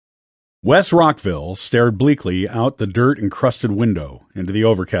Wes Rockville stared bleakly out the dirt-encrusted window into the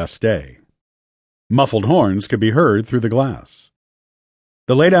overcast day. Muffled horns could be heard through the glass.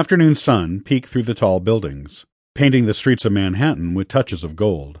 The late afternoon sun peeked through the tall buildings, painting the streets of Manhattan with touches of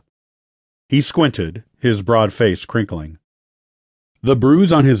gold. He squinted, his broad face crinkling. The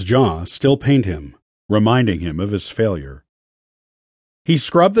bruise on his jaw still pained him, reminding him of his failure. He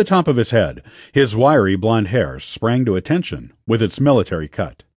scrubbed the top of his head. His wiry blond hair sprang to attention with its military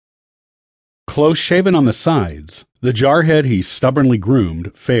cut. Close-shaven on the sides, the jarhead he stubbornly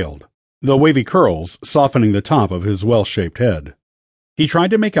groomed failed, the wavy curls softening the top of his well-shaped head. He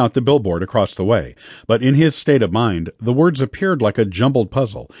tried to make out the billboard across the way, but in his state of mind, the words appeared like a jumbled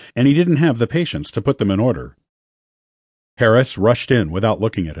puzzle, and he didn't have the patience to put them in order. Harris rushed in without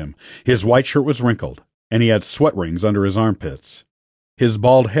looking at him. His white shirt was wrinkled, and he had sweat rings under his armpits. His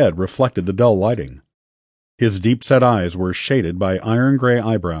bald head reflected the dull lighting. His deep-set eyes were shaded by iron-gray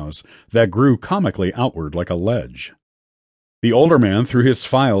eyebrows that grew comically outward like a ledge. The older man threw his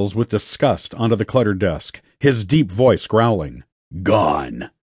files with disgust onto the cluttered desk, his deep voice growling, "Gone!"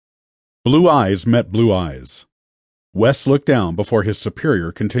 Blue eyes met blue eyes. Wes looked down before his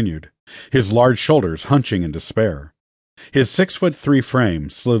superior continued, his large shoulders hunching in despair. His 6'3" frame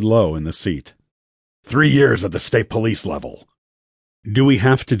slid low in the seat. 3 years at the state police level. "Do we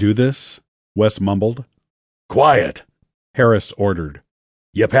have to do this?" Wes mumbled. "Quiet," Harris ordered.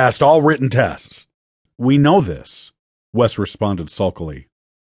 "You passed all written tests." "We know this," Wes responded sulkily.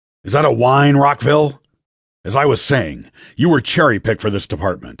 "Is that a whine, Rockville? As I was saying, you were cherry-picked for this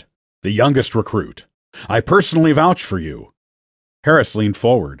department, the youngest recruit. I personally vouch for you." Harris leaned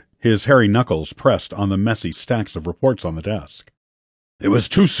forward, his hairy knuckles pressed on the messy stacks of reports on the desk. "It was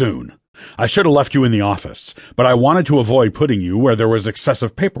too soon. I should have left you in the office, but I wanted to avoid putting you where there was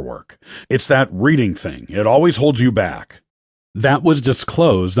excessive paperwork. It's that reading thing. It always holds you back." "That was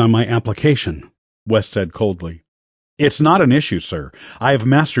disclosed on my application," Wes said coldly. "It's not an issue, sir. I have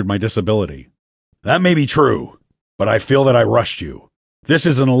mastered my disability." "That may be true, but I feel that I rushed you. This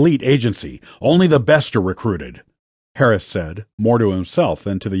is an elite agency. Only the best are recruited," Harris said, more to himself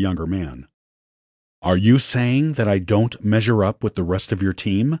than to the younger man. "Are you saying that I don't measure up with the rest of your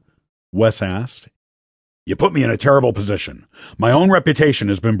team?" Wes asked. "You put me in a terrible position. My own reputation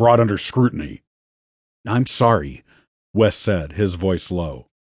has been brought under scrutiny." "I'm sorry," Wes said, his voice low.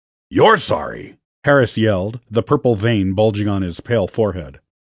 "You're sorry," Harris yelled, the purple vein bulging on his pale forehead.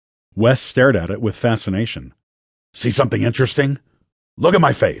 Wes stared at it with fascination. "See something interesting? Look at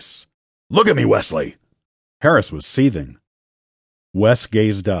my face. Look at me, Wesley." Harris was seething. Wes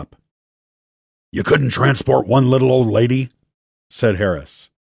gazed up. "You couldn't transport one little old lady?" said Harris.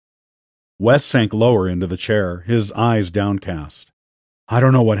 Wes sank lower into the chair, his eyes downcast. "I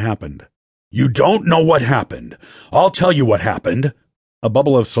don't know what happened." "You don't know what happened. I'll tell you what happened." A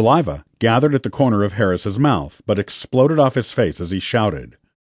bubble of saliva gathered at the corner of Harris's mouth, but exploded off his face as he shouted.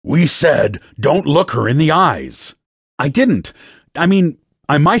 "We said, don't look her in the eyes." "I didn't. I mean,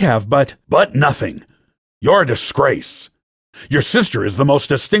 I might have, but—" "But nothing. You're a disgrace. Your sister is the most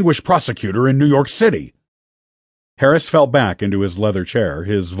distinguished prosecutor in New York City." Harris fell back into his leather chair,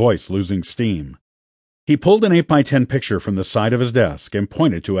 his voice losing steam. He pulled an 8x10 picture from the side of his desk and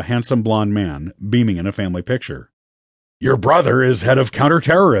pointed to a handsome blond man beaming in a family picture. "Your brother is head of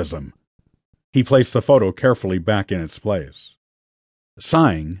counterterrorism." He placed the photo carefully back in its place.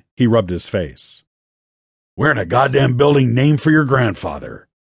 Sighing, he rubbed his face. "We're in a goddamn building named for your grandfather."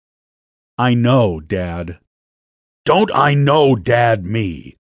 "I know, Dad." "Don't I know, Dad,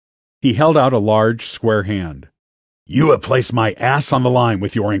 me?" He held out a large, square hand. "You have placed my ass on the line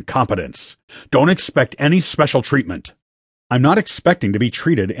with your incompetence. Don't expect any special treatment." "I'm not expecting to be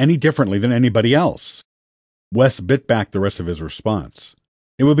treated any differently than anybody else." Wes bit back the rest of his response.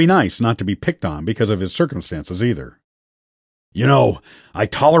 It would be nice not to be picked on because of his circumstances either. "You know, I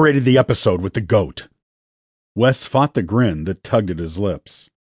tolerated the episode with the goat." Wes fought the grin that tugged at his lips.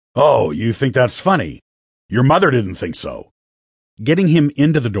 "Oh, you think that's funny? Your mother didn't think so." Getting him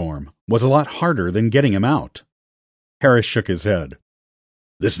into the dorm was a lot harder than getting him out. Harris shook his head.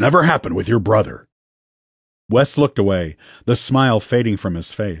 "This never happened with your brother." Wes looked away, the smile fading from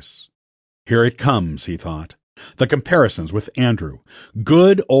his face. Here it comes, he thought. The comparisons with Andrew.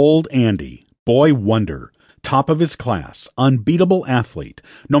 Good old Andy, boy wonder, top of his class, unbeatable athlete.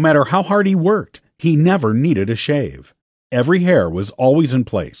 No matter how hard he worked, he never needed a shave. Every hair was always in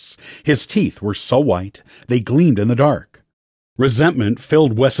place. His teeth were so white, they gleamed in the dark. Resentment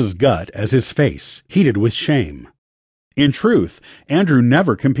filled Wes's gut as his face heated with shame. In truth, Andrew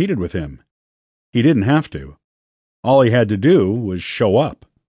never competed with him. He didn't have to. All he had to do was show up.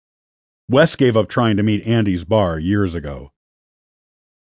 Wes gave up trying to meet Andy's bar years ago.